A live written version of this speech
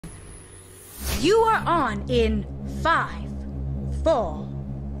You are on in 5, 4,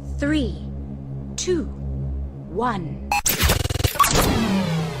 3, 2, 1.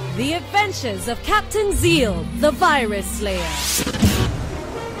 The Adventures of Captain Zeal, the Virus Slayer.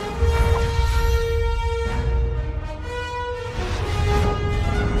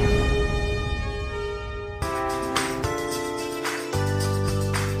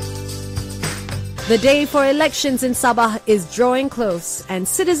 The day for elections in Sabah is drawing close, and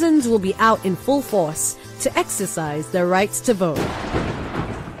citizens will be out in full force to exercise their rights to vote.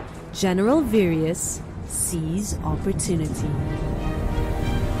 General Virius sees opportunity.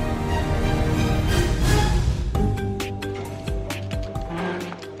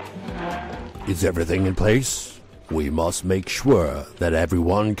 Is everything in place? We must make sure that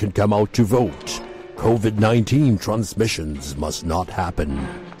everyone can come out to vote. COVID-19 transmissions must not happen.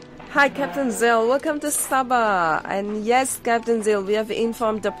 Hi, Captain Zeal. Welcome to Sabah. And yes, Captain Zeal, we have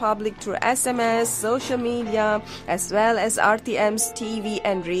informed the public through SMS, social media, as well as RTM's TV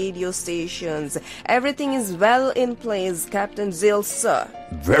and radio stations. Everything is well in place, Captain Zeal, sir.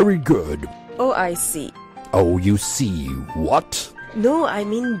 Very good. Oh, I see. Oh, you see what? No, I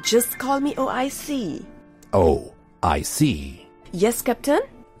mean just call me OIC. Oh, I see. Yes, Captain?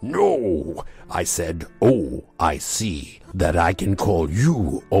 No, I said, oh, I see that I can call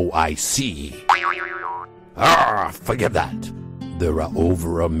you OIC. Forget that. There are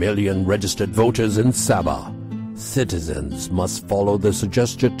over 1 million registered voters in Sabah. Citizens must follow the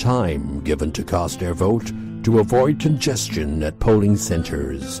suggested time given to cast their vote to avoid congestion at polling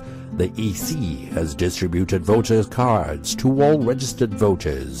centers. The EC has distributed voter cards to all registered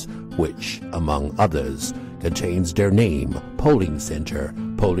voters, which, among others, contains their name, polling center,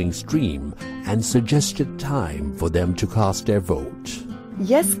 polling stream, and suggested time for them to cast their vote.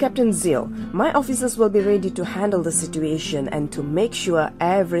 Yes, Captain Zeal. My officers will be ready to handle the situation and to make sure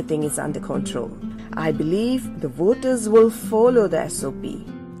everything is under control. I believe the voters will follow the SOP.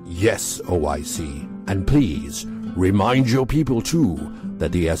 Yes, OIC. And please, remind your people too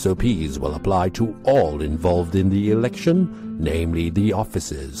that the SOPs will apply to all involved in the election, namely the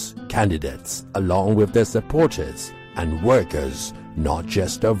officers, candidates, along with their supporters and workers, not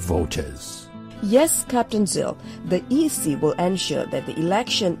just the voters. Yes, Captain Zeal. The EC will ensure that the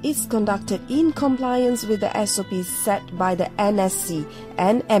election is conducted in compliance with the SOPs set by the NSC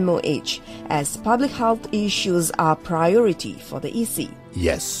and MOH, as public health issues are priority for the EC.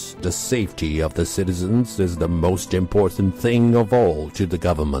 Yes, the safety of the citizens is the most important thing of all to the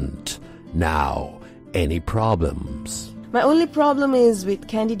government. Now, any problems? My only problem is with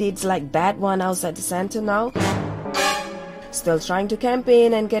candidates like that one outside the center now. Still trying to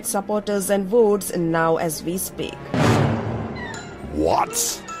campaign and get supporters and votes now as we speak.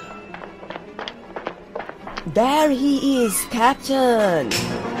 What? There he is, Captain!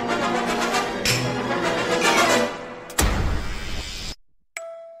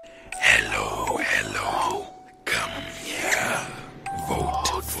 Hello, come here.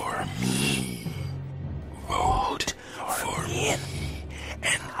 Vote for me. Vote for me,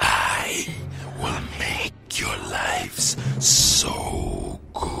 and I will make your lives so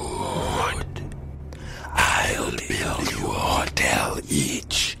good. I'll build you a hotel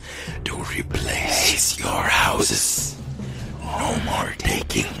each to replace your houses. No more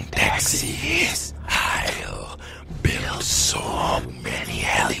taking taxis. I'll build so many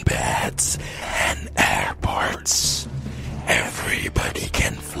helipads and airports. Everybody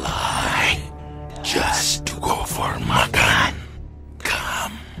can fly just to go for makan.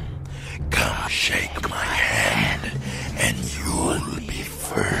 Come shake my hand and you'll be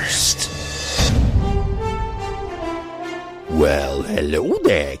first. Well, hello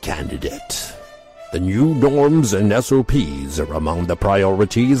there, candidate. The new norms and SOPs are among the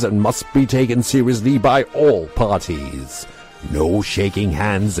priorities and must be taken seriously by all parties. No shaking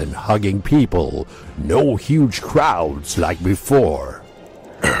hands and hugging people. No huge crowds like before.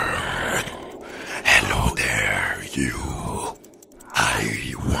 Hello there, you.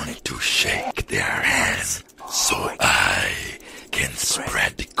 I want to shake their hands so I can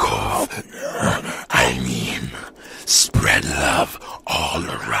spread the cough. I mean, spread love all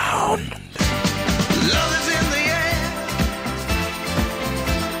around. Love is in the air.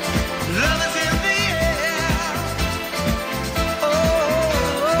 Love is in the air. Oh.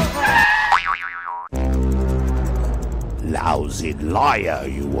 Lousy liar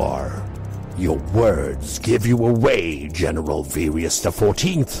you are. Your words give you away, General Virius the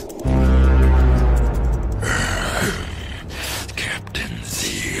 14th. Captain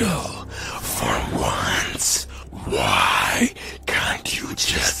Zeal, for once, why can't you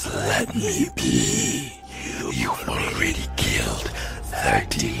just let me be? You've already killed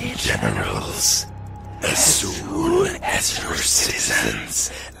 13 generals. As soon as your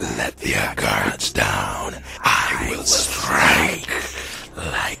citizens let their guards down, I will strike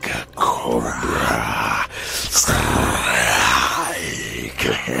like a cobra. Strike!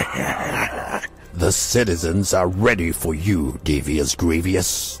 The citizens are ready for you, Devious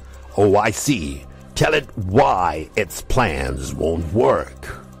Grievous. Oh, I see. Tell it why its plans won't work.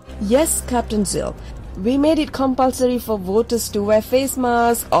 Yes, Captain Zeal. We made it compulsory for voters to wear face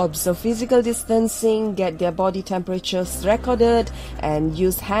masks, observe physical distancing, get their body temperatures recorded, and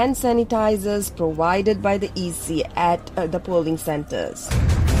use hand sanitizers provided by the EC at the polling centers.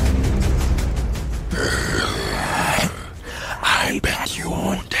 I bet you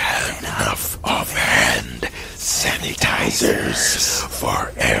won't have enough of hand sanitizers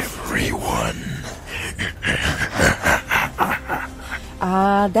for everyone.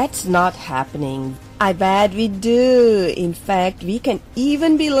 That's not happening. I bet we do. In fact, we can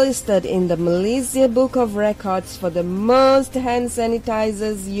even be listed in the Malaysia Book of Records for the most hand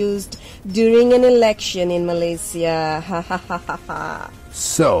sanitizers used during an election in Malaysia.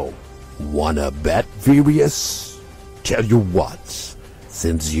 So, wanna bet, Virius? Tell you what,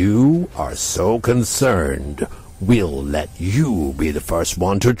 since you are so concerned, we'll let you be the first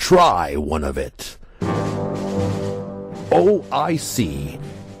one to try one of it. Oh, I see.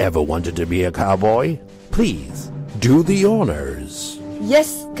 Ever wanted to be a cowboy? Please, do the honors.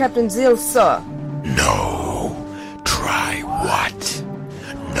 Yes, Captain Zeal, sir. No. Try what?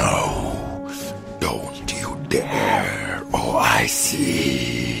 No. Don't you dare. Oh, I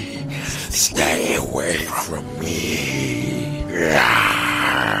see. Stay away from me.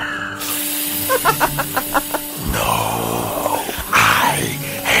 No. I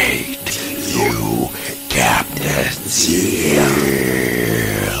hate you, Captain Zeal.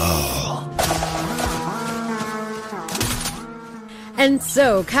 And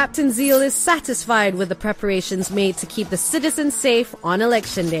so, Captain Zeal is satisfied with the preparations made to keep the citizens safe on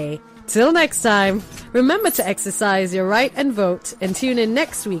Election Day. Till next time, remember to exercise your right and vote, and tune in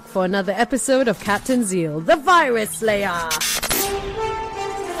next week for another episode of Captain Zeal, the Virus Slayer.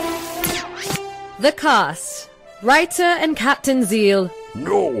 The cast: writer and Captain Zeal.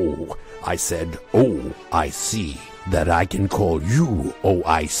 No, I said, oh, I see. That I can call you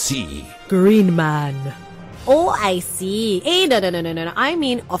OIC. Green Man. Oh, I see. Hey, no. I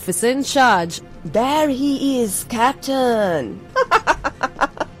mean officer in charge. There he is, Captain.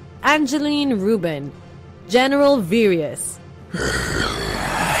 Angeline Rubin. General Virius.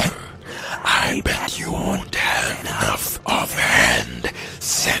 I bet you won't have enough of hand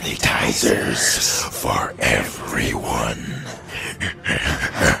sanitizers for everyone.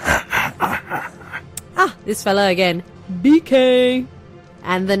 This fella again. BK.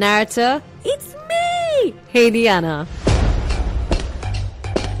 And the narrator, it's me, Hadiana.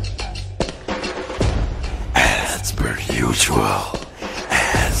 As per usual,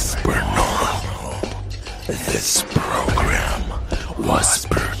 as per normal, this program was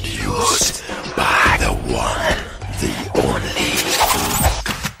produced by the one, the only,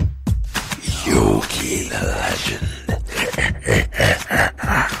 Yogee the Legend.